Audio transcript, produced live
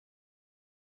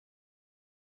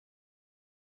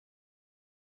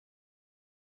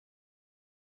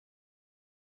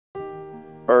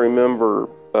I remember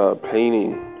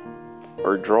painting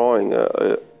or drawing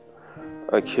a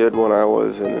kid when I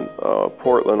was in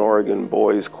Portland, Oregon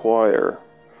boys choir,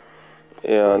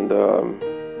 and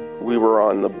we were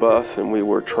on the bus and we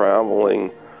were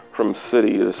traveling from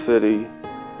city to city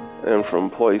and from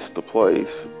place to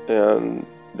place. And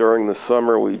during the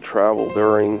summer we travel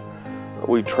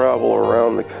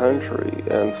around the country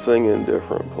and sing in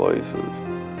different places.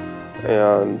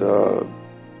 And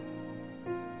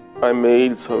I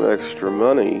made some extra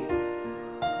money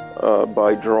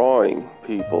by drawing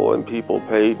people, and people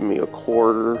paid me a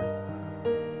quarter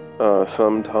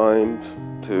sometimes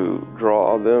to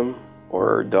draw them,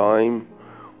 or a dime,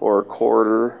 or a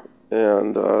quarter.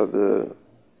 And the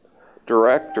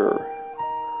director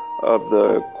of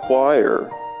the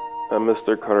choir,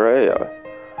 Mr. Correa,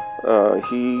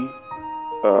 he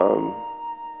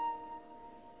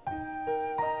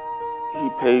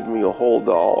paid me a whole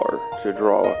dollar to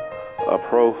draw a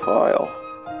profile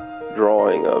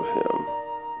drawing of him,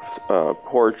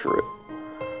 portrait.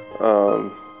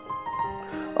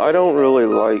 I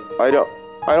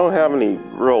don't have any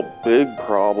real big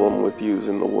problem with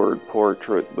using the word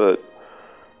portrait, but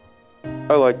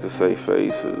I like to say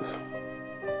faces,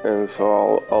 and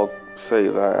so I'll say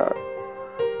that.